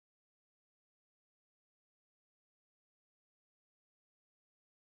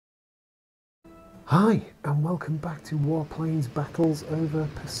Hi, and welcome back to Warplanes Battles over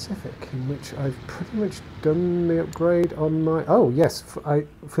Pacific, in which I've pretty much done the upgrade on my... Oh, yes,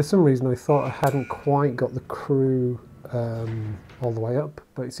 for some reason I thought I hadn't quite got the crew all the way up,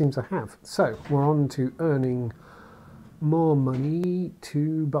 but it seems I have. So, we're on to earning more money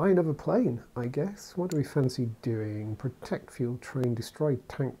to buy another plane, I guess. What do we fancy doing? Protect fuel train, destroy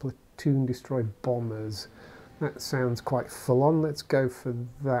tank platoon, destroy bombers. That sounds quite full on. Let's go for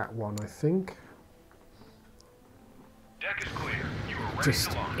that one, I think. Deck is clear. You are ready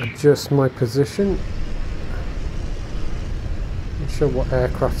Just to launch. adjust my position. Not sure what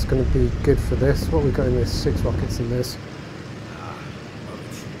aircraft's going to be good for this. What we got in this? 6 rockets in this.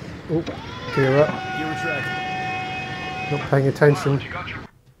 Oh, gear up. Gear retract. Not paying attention. Pilot, you got your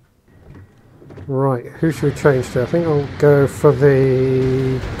Right, who should we change to? I think I'll go for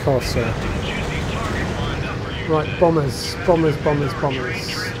the Corsair. juicy target lined up for you. Right, bombers. Train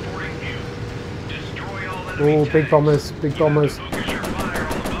transporting you. Destroy all enemy Oh, big tanks. bombers, big bombers. Focus your fire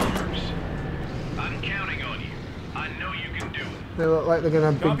on the bombers. I'm counting on you. I know you can do it. They look like they're going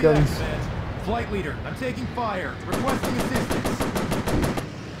to have big Copy that, guns. Command. Flight leader, I'm taking fire. Requesting assistance.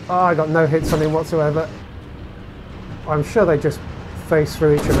 Oh, I got no hits on him whatsoever. I'm sure they just face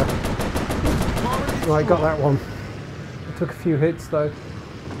through each other. Right, got that one. I took a few hits though.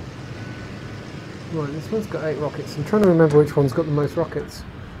 Right, this one's got 8 rockets. I'm trying to remember which one's got the most rockets.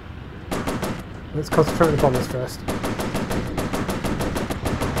 Let's concentrate on the bombers first.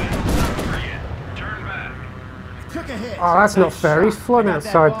 Turn back. Took a hit. Oh, that's not Nice fair. He's shot. flown I got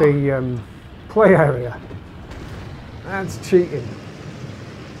that outside bomb. the play area. That's cheating.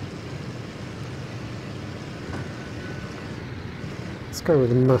 Let's go with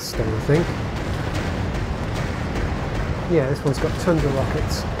the Mustang, I think. Yeah, this one's got tons of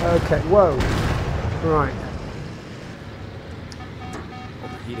rockets. Okay, whoa. Right.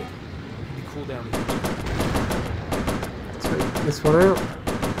 Overheated. Need to cool down. Take this one out.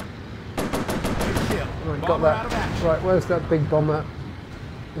 Good kill. Right, got Bomber out of that. action. Right, where's that big bomber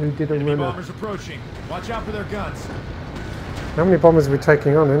who did a Enemy runner? bombers approaching. Watch out for their guns. How many bombers are we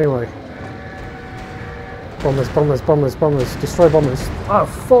taking on anyway? Bombers, bombers, bombers, bombers. Destroy bombers. Oh,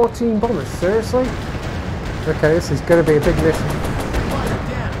 14 bombers, seriously? Okay, this is going to be a big mission. Fire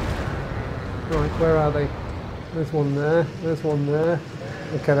down. Right, where are they? There's one there, there's one there.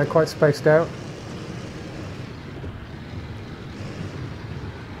 Okay, they're quite spaced out.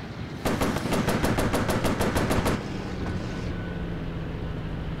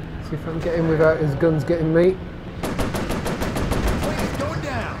 See if I can get him without his guns getting me. Plane is going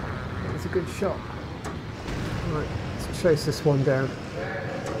down. It's a good shot. Right, let's chase this one down.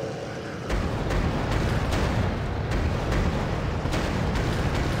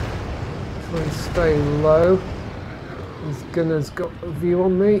 Try and stay low. His gunner's got a view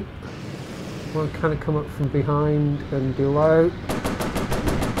on me. I'll kind of come up from behind and below.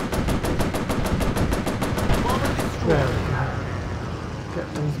 Bomber destroyed. There we go. Get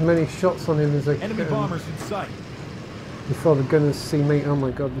as many shots on him as I Enemy can bombers in sight. before the gunners see me. Oh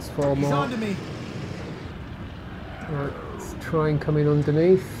my god, there's 4 He's more. on to me. Right, let's try and come in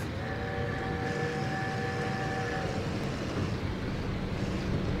underneath.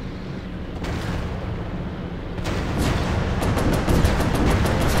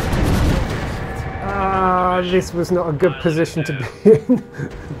 Ah, this was not a good position to be in.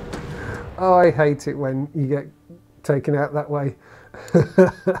 Oh, I hate it when you get taken out that way.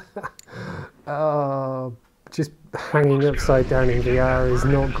 Oh, just hanging upside down in VR is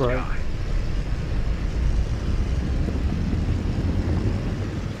not great.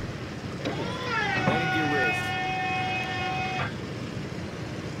 Landing gear raised.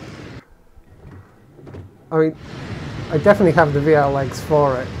 I mean, I definitely have the VR legs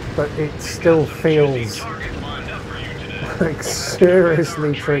for it, but it still feels Target lined up for you today. like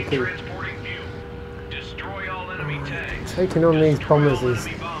seriously Train tricky. transporting you. Destroy all enemy tanks. Taking on these Destroy bombers all is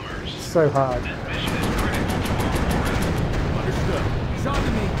enemy bombers. so hard. This mission is critical. Understood. He's on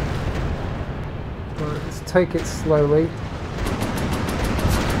to me. Right, let's take it slowly.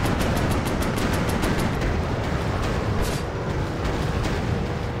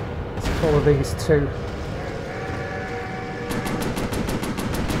 Let's follow these two.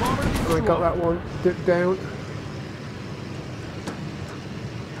 Bomber I destroyed. got that one. Dip down.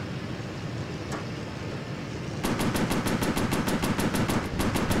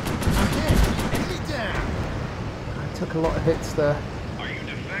 I'm hit. Enemy down. I took a lot of hits there. Are you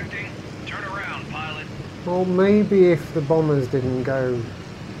defecting? Turn around, pilot. Well, maybe if the bombers didn't go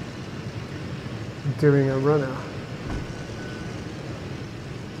doing a runner.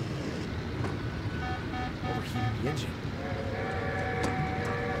 Overheating the engine.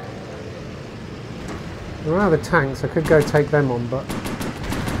 There are the tanks, I could go take them on, but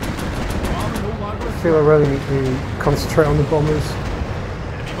Bomber no longer I a feel I threat. really need to concentrate on the bombers.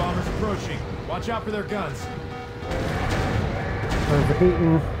 Enemy bombers approaching. Watch out for their guns.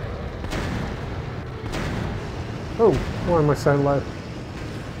 Overheating. Oh, why am I so low?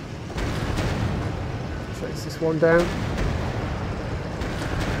 Chase this one down.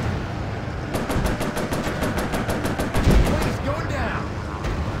 Please, going down.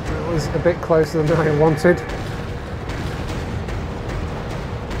 That was a bit closer than I wanted.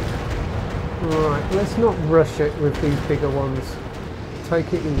 Right, let's not rush it with these bigger ones.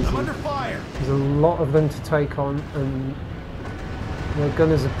 Take it I'm easy. under fire. There's a lot of them to take on, and their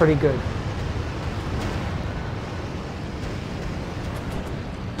gunners are pretty good.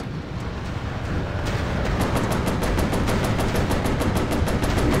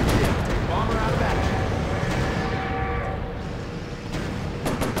 Bomber out of action.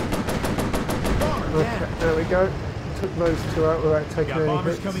 Bomber Okay, down. there we go. Took those two out without taking Got any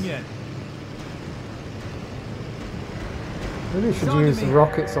bombers hits. coming in. Maybe we should It's on to use the me.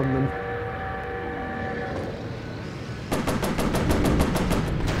 rockets on them.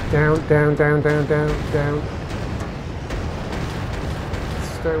 Down, down, down, down, down, down.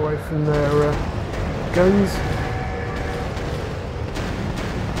 Stay away from their guns.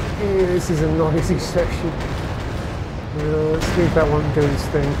 Yeah, this is a not easy section. Let's leave that one do its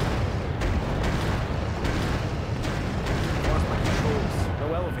thing. Lost my controls.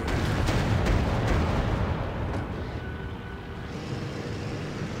 No elevator.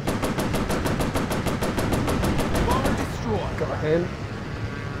 Bomber destroyed. Got him.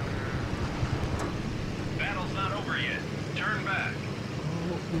 Battle's not over yet. Turn back.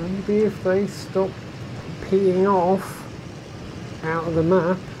 Maybe if they stop peeing off out of the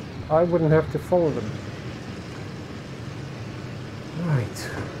map, I wouldn't have to follow them. Right.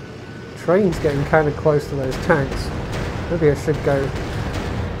 Train's getting kind of close to those tanks. Maybe I should go.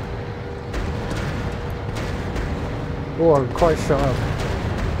 Oh, I'm quite shot up.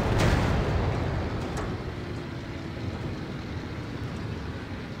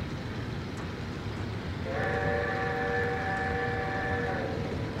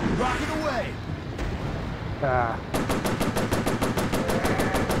 Rocket away. Ah.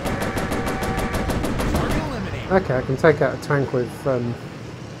 Target eliminated. Okay, I can take out a tank with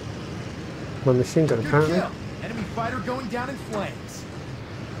my machine gun Good apparently. kill. Enemy fighter going down in flames.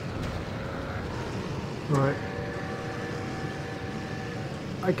 Right.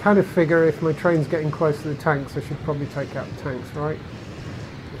 I kind of figure if my train's getting close to the tanks, I should probably take out the tanks, right?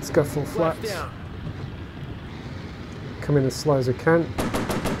 Let's go full Left flaps. down. Come in as slow as I can.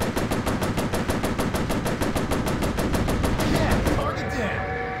 Yeah, target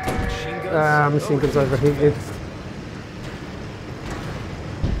down. Machine guns. Machine gun's overheated.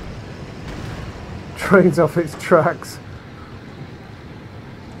 Train's off its tracks.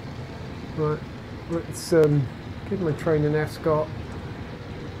 Right, let's give my train an escort.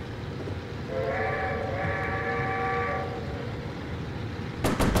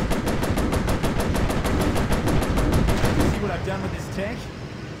 See what I've done with this tank?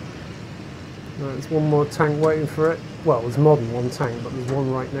 Right, there's one more tank waiting for it. Well, there's more than one tank, but there's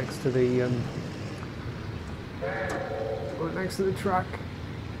one right next to the right next to the track.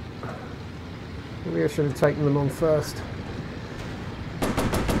 Maybe I should have taken them on first.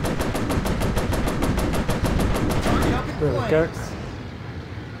 Target up in There we go. flames.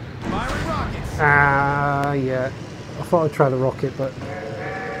 Firing rockets. Ah, yeah. I thought I'd try the rocket, but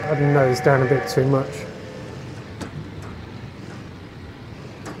I didn't nose down a bit too much.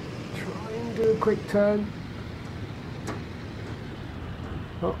 Try and do a quick turn.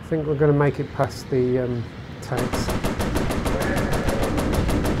 Oh, I think we're going to make it past the tanks. See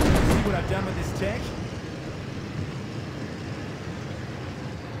what I've done with this tank?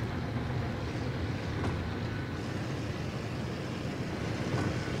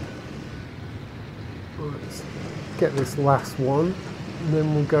 Let's get this last one, and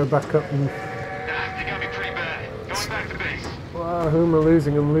then we'll go back up and... They got me pretty bad. Going back to base. Wow, who am I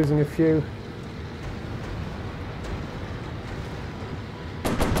losing? I'm losing a few.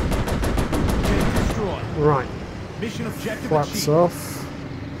 Tank destroyed. Right, Mission objective flaps achieved. off.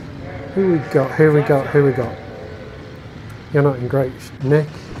 Who we got? Who we got? Who we got? You're not in great nick.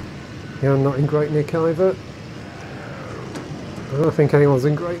 You're not in great nick either. I don't think anyone's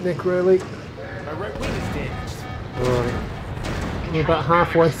in great nick really. My right wing is damaged. Right. We're about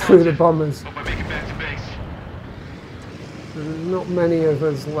halfway through the bombers. Hope I make it back to base. There's not many of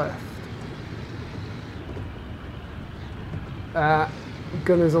us left.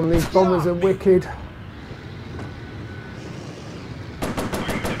 Gunners on these bombers are wicked. Are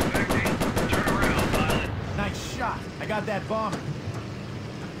you defecting? Turn around, pilot. bomber.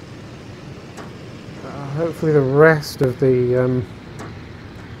 Hopefully the rest of the...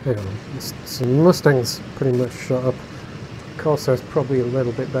 hang on, some Mustangs pretty much shot up. Corsair's probably a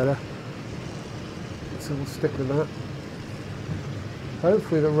little bit better. So we'll stick with that.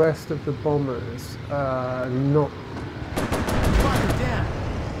 Hopefully the rest of the bombers are not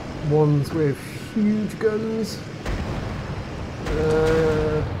ones with huge guns.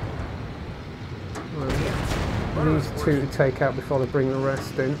 These two to take out before they bring the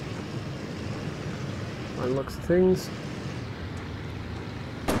rest in. By the looks of things.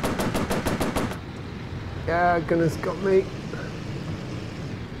 Yeah, gunner's got me.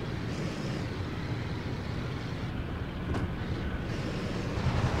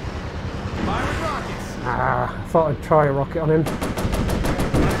 I thought I'd try a rocket on him.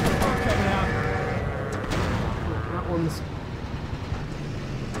 That one's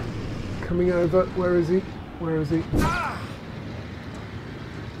coming over. Where is he? Where is he?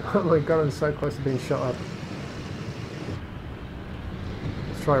 Oh my god, I'm so close to being shot up.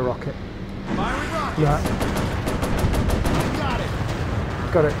 Let's try a rocket. Yeah.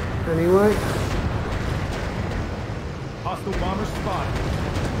 Got it. Anyway. Hostile bomber spotted.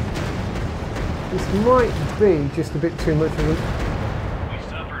 This might be just a bit too much of a... We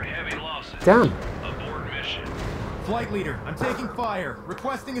suffered heavy losses. Damn. Abort mission. Flight leader, I'm taking fire.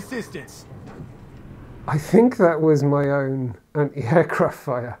 Requesting assistance. I think that was my own anti-aircraft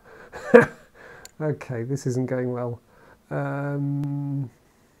fire. Okay, this isn't going well.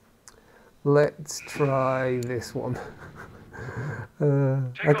 Let's try this one.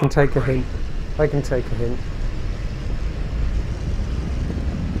 I can take a hint. I can take a hint.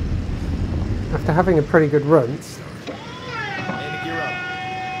 After having a pretty good run,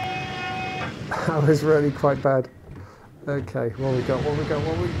 that was really quite bad. Okay, what we got, what we got,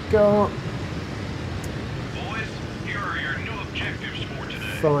 what we got? Boys, here are your new objectives for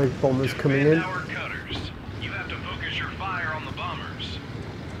today. 5 bombers coming in. Our cutters. You have to focus your fire on the bombers.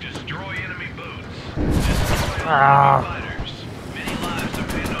 Destroy enemy boats. Destroy enemy fighters. Many lives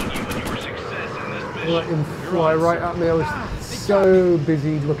depend on you and your success in this mission. Let him fly right at me. I was so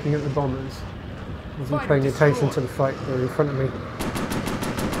busy looking at the bombers. I wasn't paying attention to the fight that were in front of me. Smoke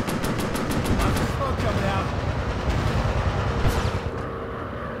coming out.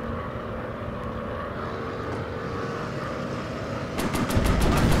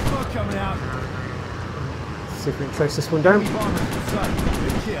 Smoke coming out. See if we can trace this one down. Bombers in sight.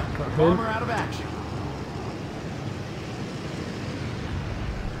 Good kill. Bomber out of action.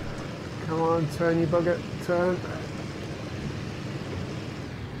 Come on, turn you bugger, turn.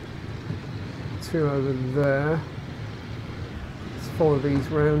 2 over there. Let's follow these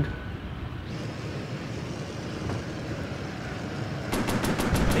round.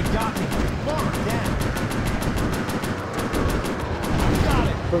 They got me. Bomber down. Got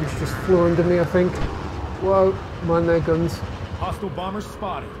it. Bunch just flew under me, I think. Whoa, mind their guns. Hostile bombers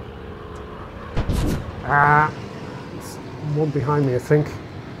spotted. It's one behind me, I think.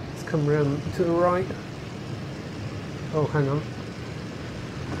 Let's come round to the right. Oh, hang on.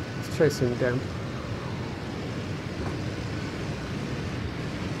 Let's chase him down.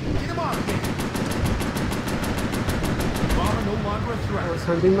 Get him off me. Bomber no longer a threat. That's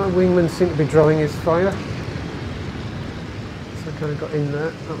handy. My wingman seemed to be drawing his fire. So I kind of got in there.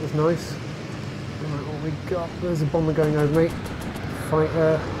 That was nice. Right, what we got? There's a bomber going over me.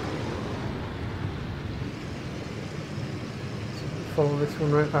 Fighter. Follow this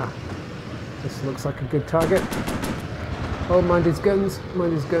one right. This looks like a good target. Oh, mind his guns.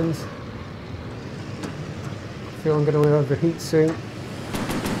 Mind his guns. I feel I'm going to overheat soon.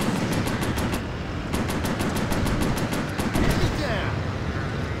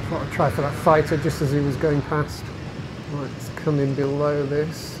 Thought I'd try for that fighter just as he was going past. Right, let's come in below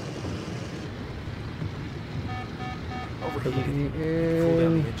this. Overheated. In. Pull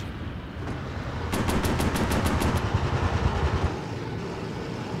down the engine.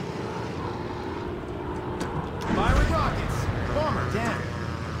 Firing rockets. Bomber down.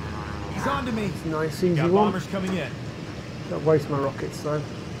 He's on to me. It's a nice, easy Got one. bombers coming in. Don't waste my rockets though.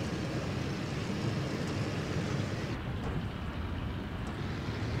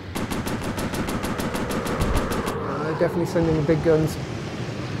 Definitely sending the big guns.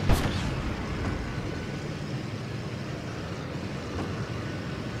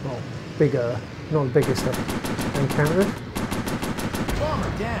 Well, bigger, not the biggest I've encountered.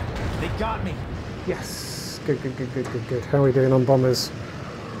 Bomber down. They got me. Yes, good, good, good, good, good, good. How are we doing on bombers?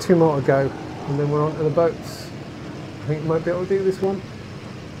 2 more to go, and then we're on to the boats. I think we might be able to do this one.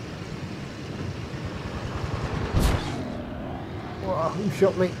 Wow, who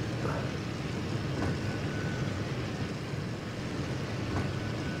shot me?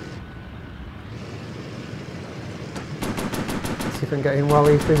 and get in while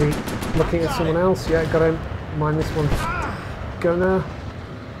he's busy looking at someone else. Yeah, got him. Mind this one. Gunner.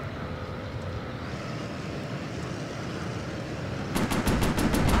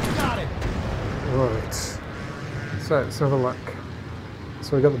 Got it. Right. So let's have a look.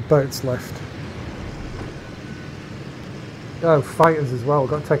 So we've got the boats left. Oh, fighters as well.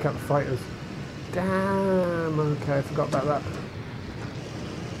 Got to take out the fighters. Damn. Okay, I forgot about that.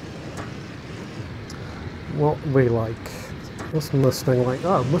 What we like. What's Mustang like?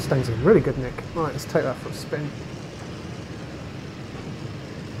 Oh, Mustang's a really good nick. Right, let's take that for a spin.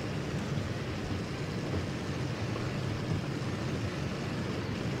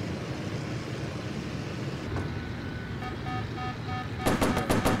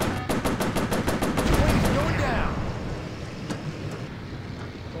 Plane's going down.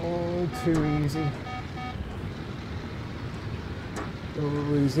 Oh, too easy.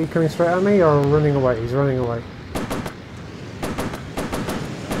 Oh, is he coming straight at me or running away? He's running away.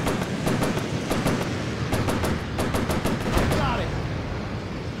 Got it.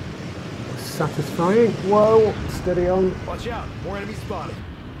 Satisfying. Whoa, steady on. Watch out. More enemies spotted.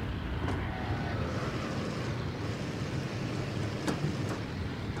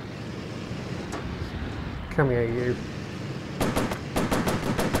 Come here, you.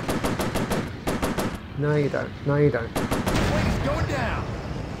 No, you don't. No, you don't. Plane's going down.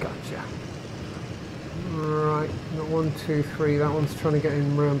 Gotcha. Right, not 1, 2, 3. That one's trying to get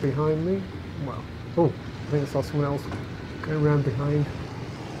in round behind me. Well, oh, I think I saw someone else going round behind.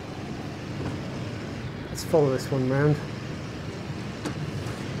 Let's follow this one round.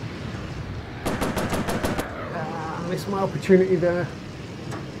 Ah, missed my opportunity there.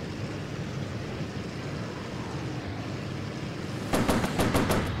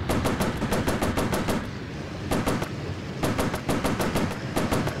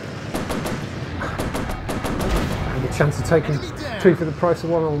 Chance of taking 2 for the price of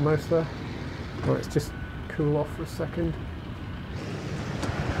 1 almost there. Right, let's just cool off for a second.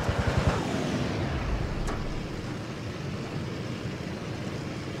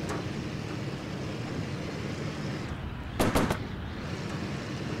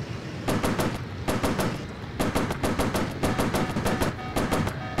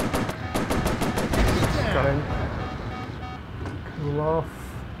 Got him. Cool off.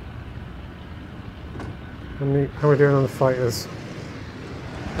 How are we doing on the fighters?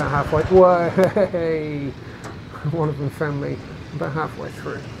 About halfway. Whoa, hey! One of them found me about halfway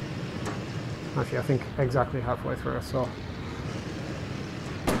through. Actually, I think exactly halfway through I saw.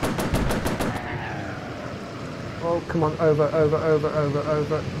 Oh, come on, over.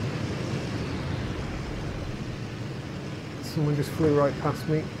 Someone just flew right past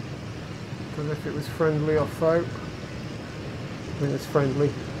me. Don't know if it was friendly or foe. I think it's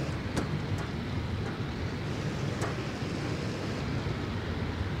friendly.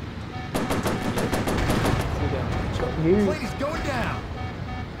 You. Plane is going down.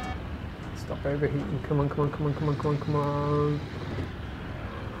 Stop overheating. Come on.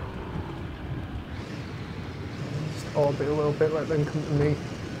 Just orbit a little bit, let them come to me.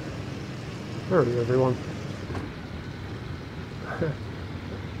 Where are you, everyone?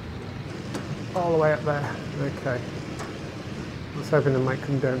 All the way up there. Okay. I was hoping they might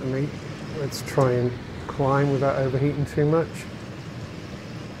come down to me. Let's try and climb without overheating too much.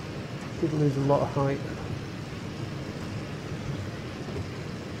 Did lose a lot of height.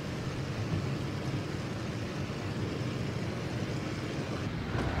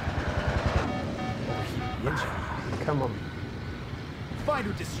 Come on.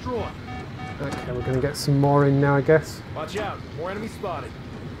 Fighter destroyed. Okay, we're going to get some more in now, I guess. Watch out. More enemies spotted.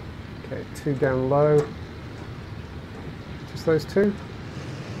 Okay, 2 down low. Just those 2.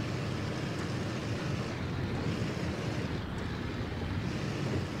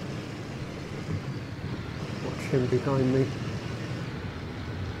 Watch him behind me.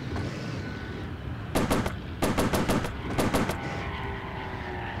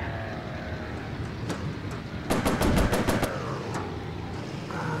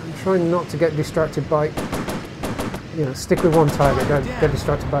 Trying not to get distracted by, stick with one target, don't get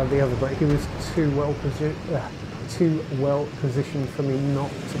distracted by the other, but he was too well positioned for me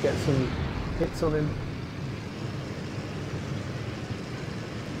not to get some hits on him.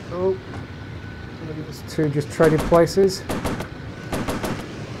 Oh, look at this 2 just traded places. Smoke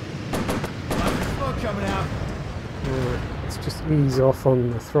coming out. Alright, let's just ease off on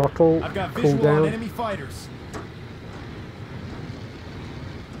the throttle, I've got cool visual on down. enemy fighters.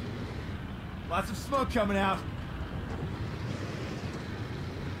 Lots of smoke coming out.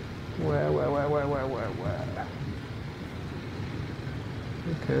 Where?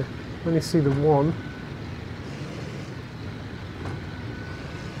 Okay, only see the one.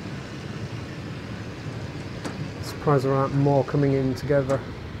 Surprised there aren't more coming in together.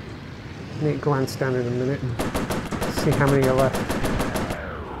 I need to glance down in a minute and see how many are left.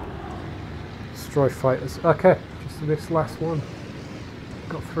 Destroy fighters. Okay, just this last one.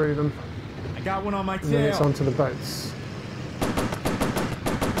 Got through them. I got one on my tail. And then it's onto the boats.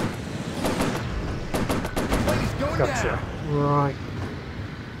 Gotcha. Right.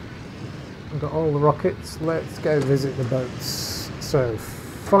 I've got all the rockets. Let's go visit the boats. So,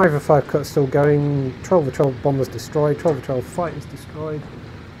 5 of 5 cuts still going. 12 of 12 bombers destroyed. 12 of 12 fighters destroyed.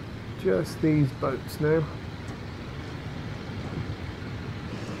 Just these boats now.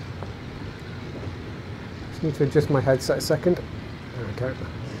 Just need to adjust my headset a second. There we go.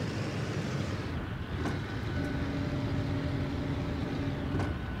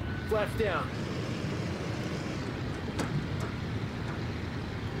 Flaps down.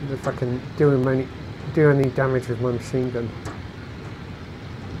 If I can do any damage with my machine gun.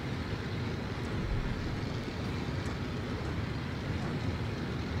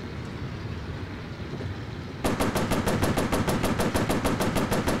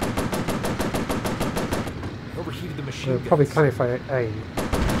 Overheated the machine gun. Probably can if I aim.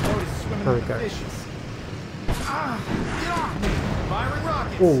 There we go. Get off me! Firing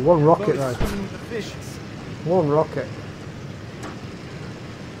rockets. Oh, one rocket though. Swimming with the fishes. One rocket.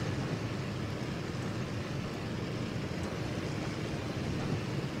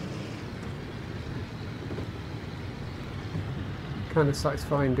 Kind of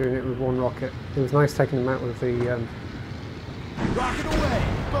satisfying doing it with one rocket. It was nice taking them out with the Rocket away!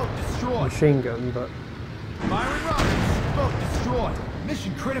 Boat destroyed. machine gun, but Firing rockets. Boat destroyed.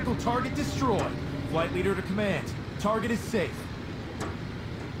 Mission critical target destroyed. Flight leader to command. Target is safe.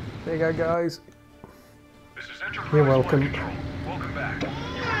 there you go, guys. This is Enterprise You're welcome. Flight Control. Welcome back. You're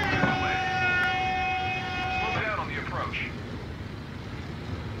on your way. Slow down on the approach.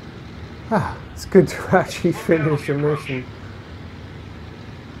 Ah, it's good to actually finish a mission.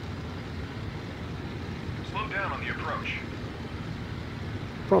 Slow down on the approach.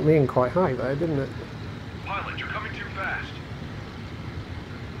 Brought me in quite high there, didn't it? Pilot, you're coming too fast.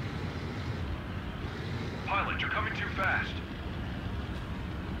 Pilot, you're coming too fast.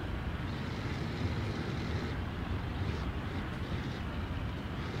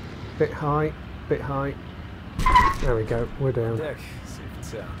 Bit high, bit high. There we go, we're down. Deck, safe and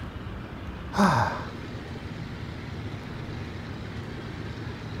sound.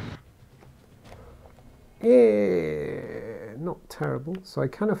 Yeah, not terrible. So I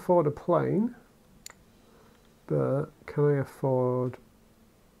can afford a plane, but can I afford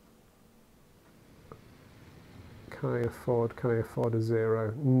a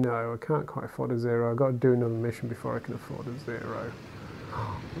zero? No, I can't quite afford a zero. I've got to do another mission before I can afford a zero.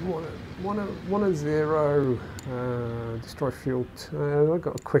 Want a zero. Destroy fuel. I've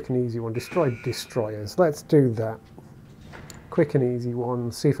got a quick and easy one. Destroy destroyers. Let's do that. Quick and easy one.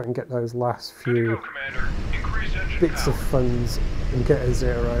 See if I can get those last Good to go, few Commander. Increase engine bits power. of funds and get a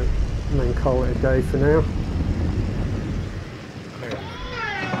zero, and then call it a day for now.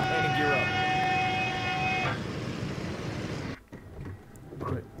 Landing gear up.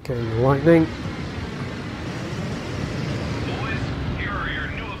 Right, getting lightning. Boys, here are your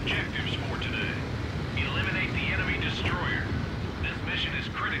new objectives for today. Eliminate the enemy destroyer. This mission is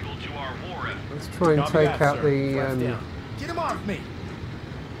critical to our war effort. Let's try and Copy take that, out sir. the Flaps down. Get him off me!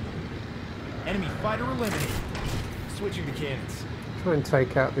 Enemy fighter eliminated. Switching to cannons. try and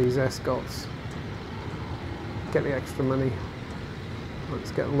take out these escorts. Get the extra money.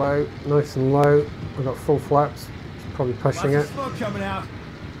 Let's get low, nice and low. I've got full flaps. Probably pushing Lots it. of smoke coming out.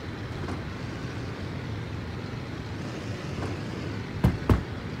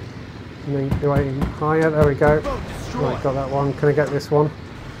 And then do I aim higher? There we go. Boat destroyed. Right, got that one. Can I get this one?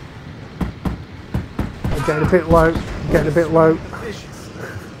 I'm getting a bit low. Getting a bit low. The fishes.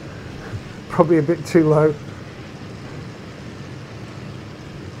 Probably a bit too low.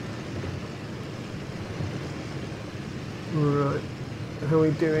 Right. How are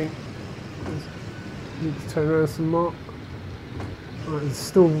we doing? Need to turn around some more. Right, there's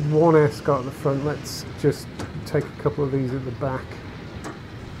still one escort at the front. Let's just take a couple of these at the back.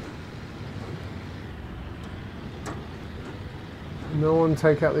 No one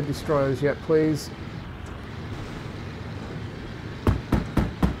take out the destroyers yet, please.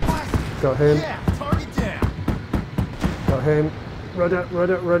 Got him. Yeah, target down. Got him. Rudder,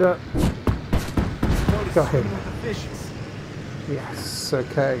 rudder, rudder. Boat is Got him. swimming with the fishes. Yes,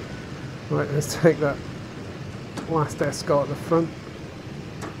 okay. Right, let's take that last escort at the front.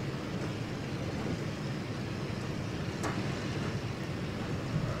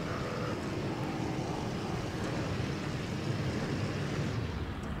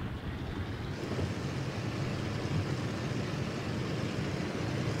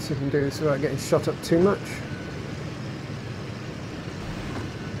 see if we can do this without getting shot up too much.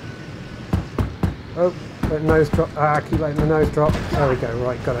 Oh, let nose drop. Ah, keep letting the nose drop. There we go,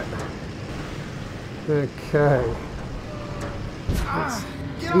 right, got it. Okay. Let's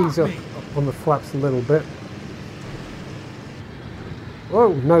ease up on the flaps a little bit.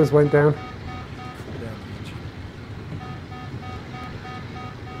 Whoa, nose went down.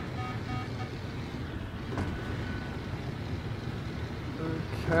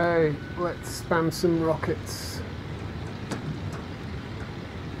 Okay, let's spam some rockets.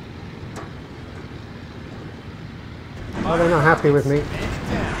 Oh, they're not happy with me.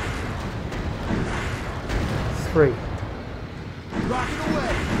 3.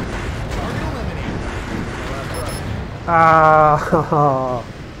 Ah,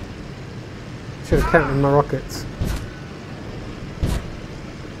 should have counted my rockets.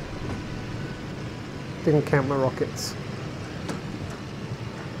 Didn't count my rockets.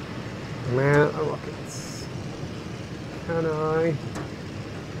 I'm out of rockets. Can I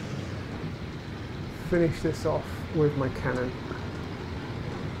finish this off with my cannon?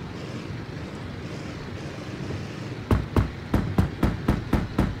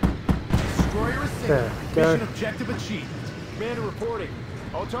 There we go. Mission objective achieved. Commander reporting.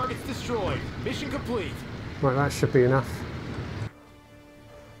 All targets destroyed. Mission complete. Right, that should be enough.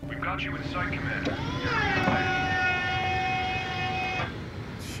 We've got you in sight, Commander.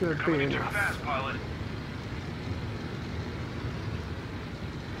 Should be Coming in too enough. fast, pilot.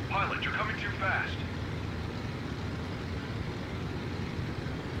 Pilot, you're coming too fast.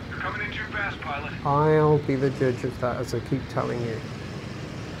 You're coming in too fast, pilot. I'll be the judge of that, as I keep telling you.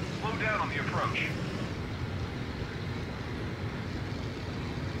 Slow down on the approach.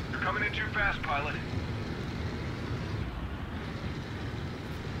 You're coming in too fast, pilot.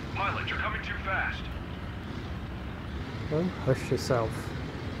 Pilot, you're coming too fast. Well, hush yourself.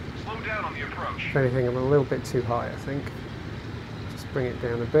 Slow down on the approach. If anything, I'm a little bit too high, I think. Just bring it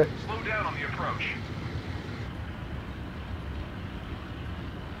down a bit. Slow down on the approach.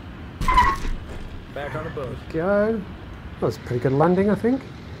 Back on the boat. Go. That was a pretty good landing, I think.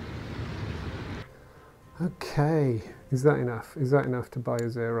 Okay, is that enough? Is that enough to buy a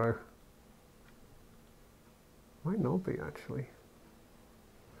 0? Might not be, actually.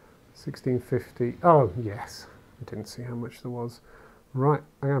 1650. Oh, yes. I didn't see how much there was. Right,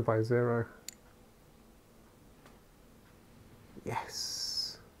 I'm going to buy a 0.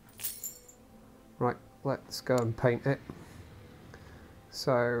 Yes. Right, let's go and paint it.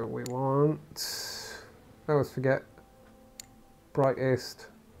 So we want... I always forget. Brightest,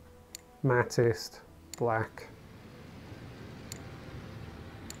 mattest, black.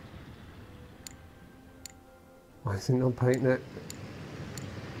 Why is it not painting it?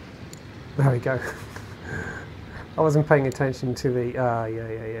 There we go. I wasn't paying attention to the...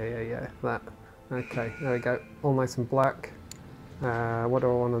 yeah, that. Okay, there we go. All nice and black. What do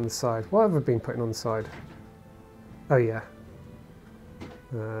I want on the side? What have I been putting on the side? Oh yeah.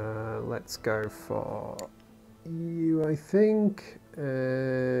 Let's go for you, I think.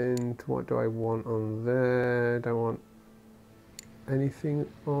 And what do I want on there? Don't want anything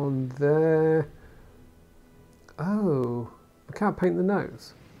on there. Oh, I can't paint the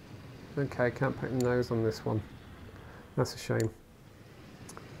nose. Okay, I can't paint the nose on this one. That's a shame.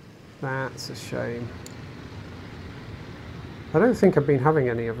 That's a shame. I don't think I've been having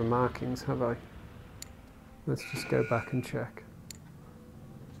any other markings, have I? Let's just go back and check.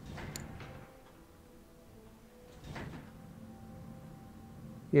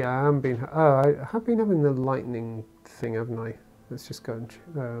 Yeah, I haven't been... Oh, I have been having the lightning thing, haven't I? Let's just go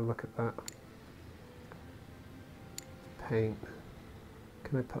and look at that. Paint.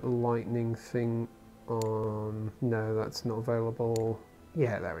 Can I put a lightning thing on? No, that's not available.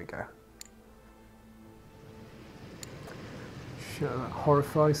 Yeah, there we go. Sure, that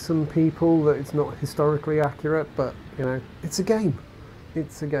horrifies some people that it's not historically accurate, but, you know, it's a game.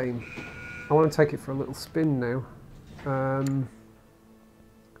 It's a game. I want to take it for a little spin now.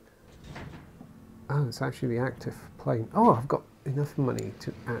 Oh, it's actually the active plane. Oh, I've got enough money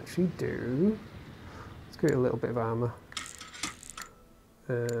to actually do... Let's give it a little bit of armour.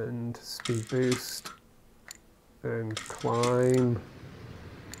 And speed boost. And climb.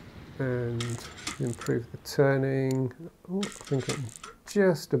 And improve the turning. Oh, I think I can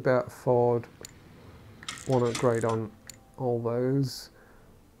just about afford one upgrade on all those.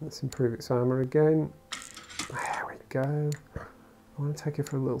 Let's improve its armour again. There we go. I want to take it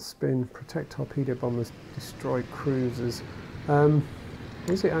for a little spin. Protect torpedo bombers, destroy cruisers.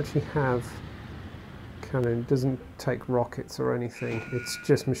 Does it actually have cannon? It doesn't take rockets or anything. It's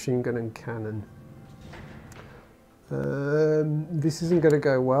just machine gun and cannon. This isn't going to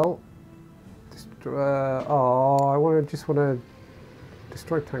go well. I just want to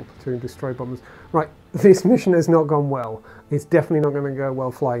destroy tank platoon, destroy bombers. Right, this mission has not gone well. It's definitely not going to go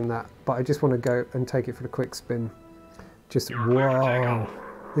well flying that, but I just want to go and take it for the quick spin. Just, whoa,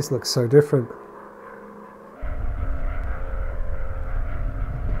 this looks so different.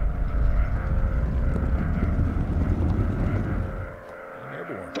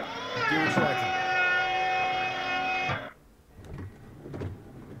 Airborne. Gear tracking.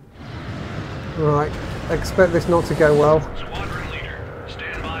 Right, expect this not to go well. Squadron leader,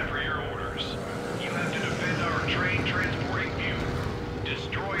 stand by for your orders. You have to defend our train transporting fuel.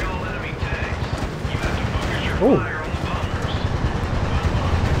 Destroy all enemy tanks. You have to focus your fire on the bombers.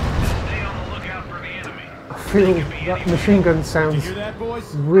 Just stay on the lookout for the enemy. I feel that machine gun sounds You hear that,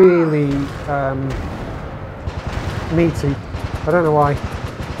 boys? really meaty. I don't know why.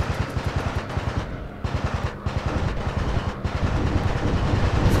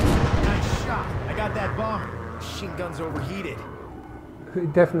 Nice shot. I got that bomber. Machine gun's overheated.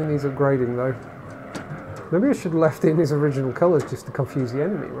 It definitely needs upgrading though. Maybe I should have left it in his original colours just to confuse the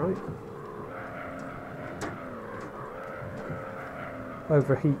enemy, right?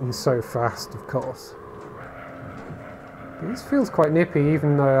 Overheating so fast, of course. But this feels quite nippy,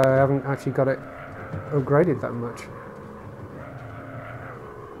 even though I haven't actually got it upgraded that much.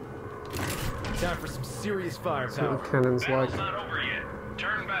 Time for some serious firepower. What the cannon's like. Battle's not over yet.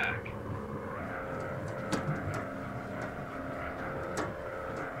 Turn back.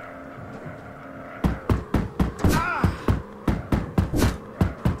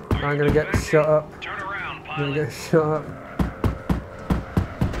 I'm gonna get shot up. Turn around, I'm gonna pilot. get shot up.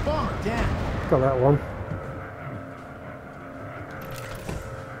 Bomber down. Got that one.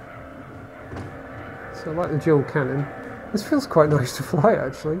 So I like the dual cannon. This feels quite nice to fly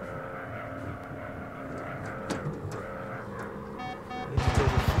actually. Engine's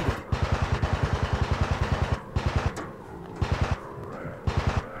overheated.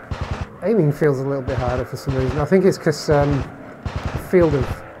 Aiming feels a little bit harder for some reason. I think it's because the field of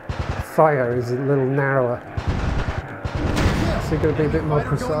fire is a little narrower. So you've got to be a bit more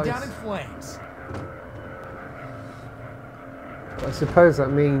Fighter going down precise. in flames. I suppose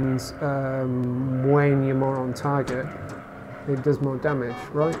that means when you're more on target, it does more damage,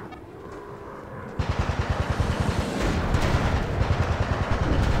 right?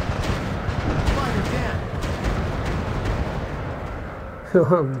 Fighter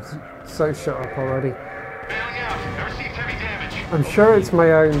down. I'm so shot up already. Bailing out. Received heavy damage. I'm sure it's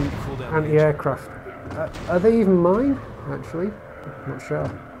my own Full down anti-aircraft. Are they even mine, actually? I'm not sure.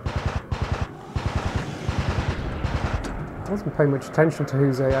 I wasn't paying much attention to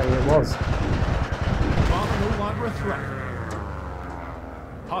whose AA it was. Bomber no longer a threat.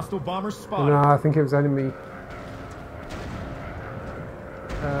 Hostile bombers spotted. No, I think it was enemy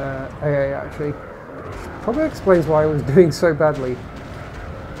AA actually. Probably explains why I was doing so badly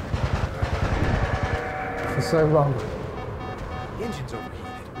for so long. Engine's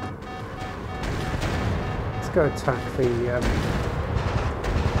overheated. Let's go attack the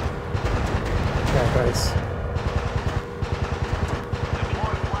airbase.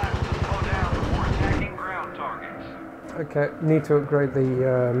 Deploy flaps to slow down before attacking ground targets. Okay, need to upgrade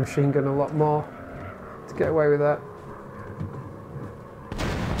the machine gun a lot more to get away with that.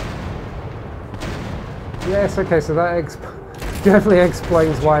 Yes, okay, so that definitely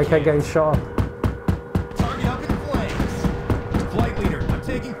explains why I kept getting shot up. Target up in flames. Flight leader, I'm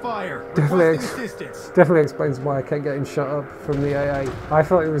taking fire. Definitely Requesting assistance. Definitely explains why I kept getting shot up from the AA. I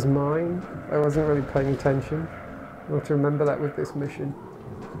thought it was mine. I wasn't really paying attention. I want to remember that with this mission.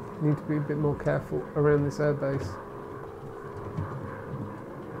 Need to be a bit more careful around this airbase.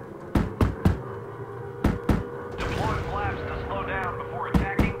 Deploy flaps to slow down before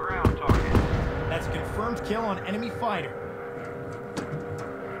attacking ground targets. That's a confirmed kill on enemy fighter.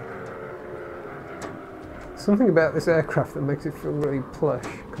 Something about this aircraft that makes it feel really plush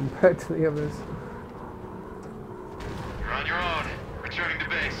compared to the others. You're on your own. Returning to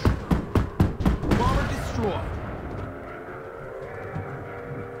base. Bomber destroyed.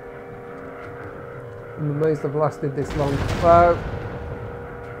 I'm amazed I've lasted this long.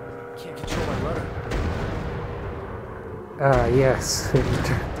 Can't control my rudder. Yes.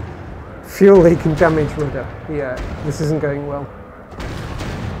 Fuel leak and damage rudder. Yeah, this isn't going well.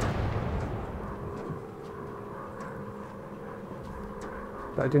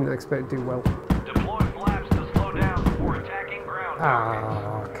 But I didn't expect it to do well. Deploy flaps to slow down before attacking ground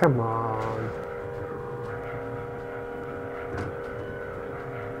targets. Ah, come on.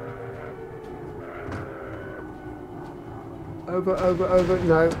 Over,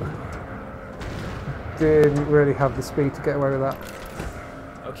 no. didn't really have the speed to get away with that.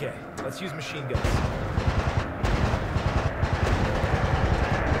 Okay, let's use machine guns.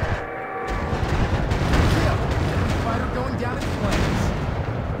 Enemy fighter going down in flames.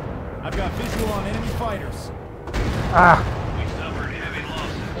 I've got visual on enemy fighters. Ah! We suffered heavy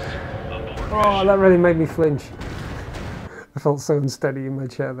losses. Abort Oh, mission. that really made me flinch. I felt so unsteady in my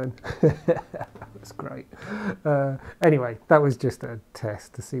chair then. That's great. Anyway, that was just a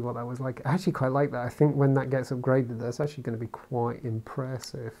test to see what that was like. I actually quite like that. I think when that gets upgraded, that's actually going to be quite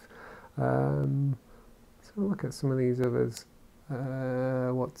impressive. So look at some of these others.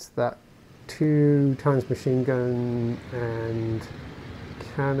 What's that? 2 times machine gun and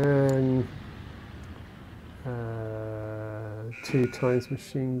cannon. 2 times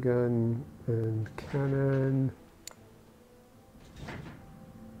machine gun and cannon.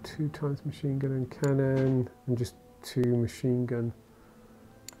 2 times machine gun and cannon, and just 2 machine gun.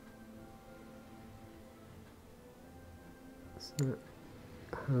 So that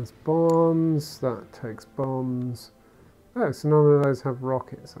has bombs, that takes bombs. Oh, so none of those have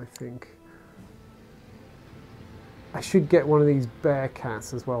rockets, I think. I should get one of these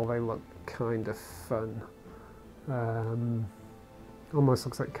Bearcats as well, they look kind of fun. Almost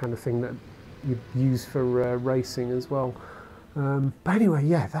looks like the kind of thing that you'd use for racing as well. But anyway,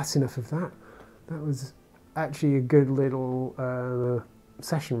 yeah, that's enough of that. That was actually a good little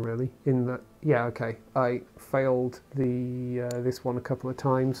session, really, in that, yeah, okay, I failed the this one a couple of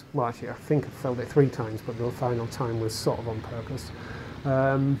times. Well, actually, I think I failed it 3 times, but the final time was sort of on purpose.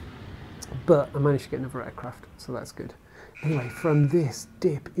 But I managed to get another aircraft, so that's good. Anyway, from this,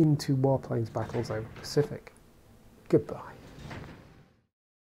 dip into Warplanes battles over Pacific. Goodbye.